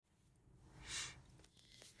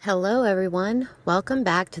Hello, everyone. Welcome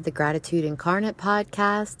back to the Gratitude Incarnate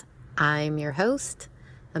podcast. I'm your host,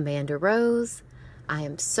 Amanda Rose. I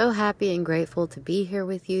am so happy and grateful to be here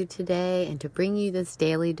with you today and to bring you this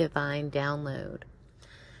daily divine download.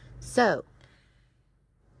 So,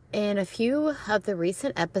 in a few of the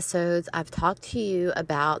recent episodes, I've talked to you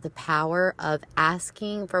about the power of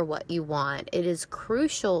asking for what you want. It is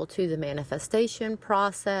crucial to the manifestation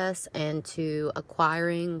process and to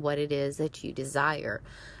acquiring what it is that you desire.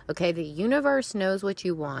 Okay, the universe knows what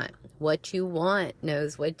you want. What you want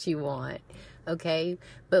knows what you want. Okay,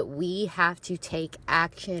 but we have to take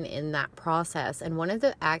action in that process. And one of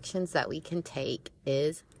the actions that we can take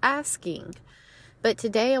is asking. But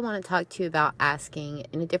today I want to talk to you about asking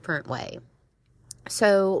in a different way.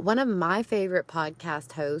 So one of my favorite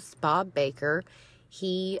podcast hosts, Bob Baker,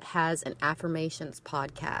 he has an affirmations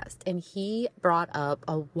podcast, and he brought up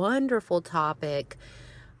a wonderful topic.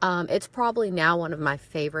 It's probably now one of my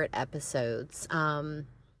favorite episodes.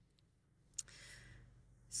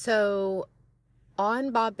 So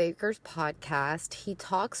on Bob Baker's podcast, he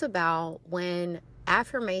talks about when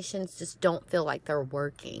affirmations just don't feel like they're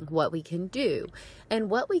working, what we can do. And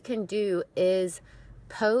what we can do is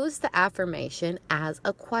pose the affirmation as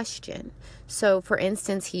a question. So for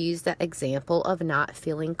instance, he used the example of not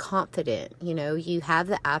feeling confident. You know, you have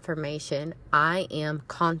the affirmation, I am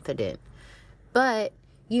confident, but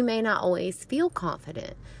you may not always feel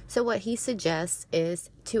confident. So what he suggests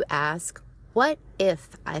is to ask, what if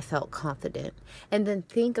I felt confident? And then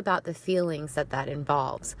think about the feelings that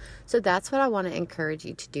involves. So that's what I want to encourage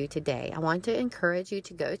you to do today. I want to encourage you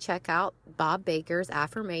to go check out Bob Baker's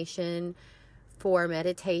Affirmation for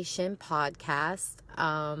Meditation podcast.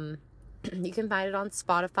 You can find it on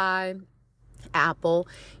Spotify, Apple.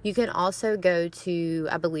 You can also go to,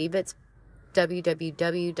 I believe it's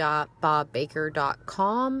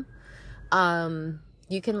www.bobbaker.com.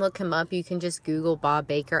 You can look him up. You can just Google Bob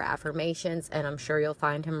Baker affirmations, and I'm sure you'll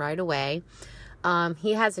find him right away.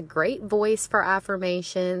 He has a great voice for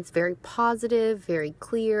affirmations, very positive, very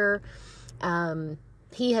clear.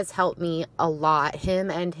 He has helped me a lot.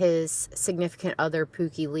 Him and his significant other,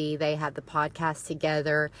 Pookie Lee, they had the podcast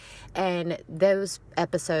together, and those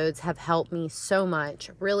episodes have helped me so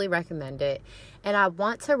much. Really recommend it. And I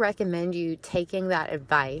want to recommend you taking that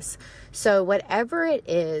advice. So whatever it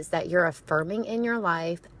is that you're affirming in your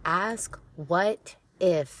life, ask, what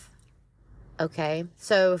if? Okay?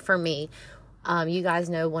 So for me, you guys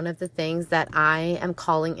know one of the things that I am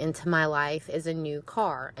calling into my life is a new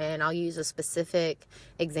car. And I'll use a specific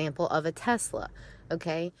example of a Tesla.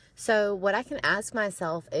 Okay? So what I can ask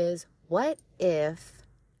myself is, what if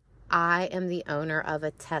I am the owner of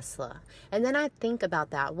a Tesla? And then I think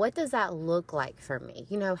about that. What does that look like for me?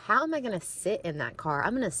 You know, how am I going to sit in that car?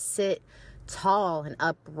 I'm going to sit tall and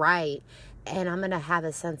upright, and I'm going to have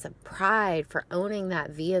a sense of pride for owning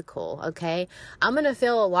that vehicle, okay? I'm going to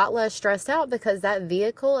feel a lot less stressed out because that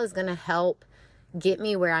vehicle is going to help get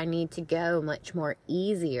me where I need to go much more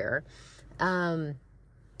easier.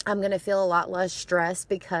 I'm going to feel a lot less stressed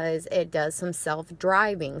because it does some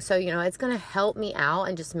self-driving. So, you know, it's going to help me out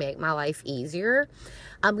and just make my life easier.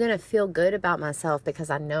 I'm going to feel good about myself because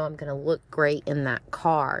I know I'm going to look great in that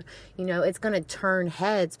car. You know, it's going to turn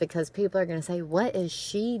heads because people are going to say, what is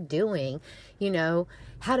she doing? You know,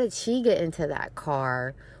 how did she get into that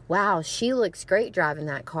car? Wow, she looks great driving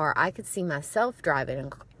that car. I could see myself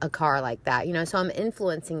driving a car like that, you know, so I'm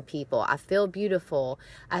influencing people. I feel beautiful.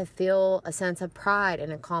 I feel a sense of pride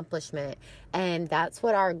and accomplishment. And that's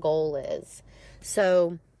what our goal is.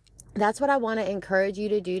 So that's what I want to encourage you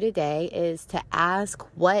to do today, is to ask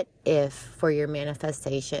what if for your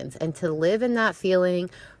manifestations and to live in that feeling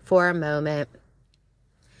for a moment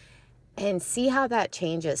and see how that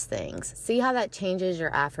changes things. See how that changes your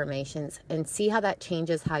affirmations and see how that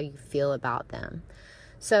changes how you feel about them.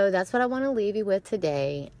 So that's what I want to leave you with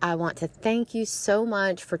today. I want to thank you so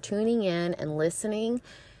much for tuning in and listening.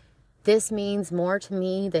 This means more to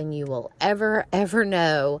me than you will ever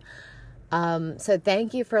know. So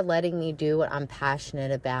thank you for letting me do what I'm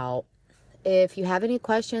passionate about. If you have any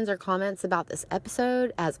questions or comments about this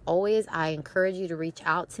episode, as always, I encourage you to reach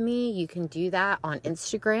out to me. You can do that on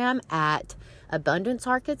Instagram at Abundance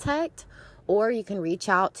Architect, or you can reach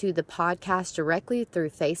out to the podcast directly through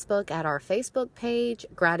Facebook at our Facebook page,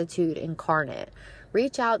 Gratitude Incarnate.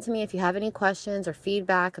 Reach out to me if you have any questions or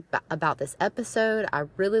feedback about this episode. I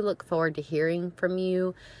really look forward to hearing from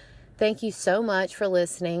you. Thank you so much for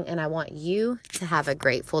listening, and I want you to have a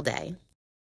grateful day.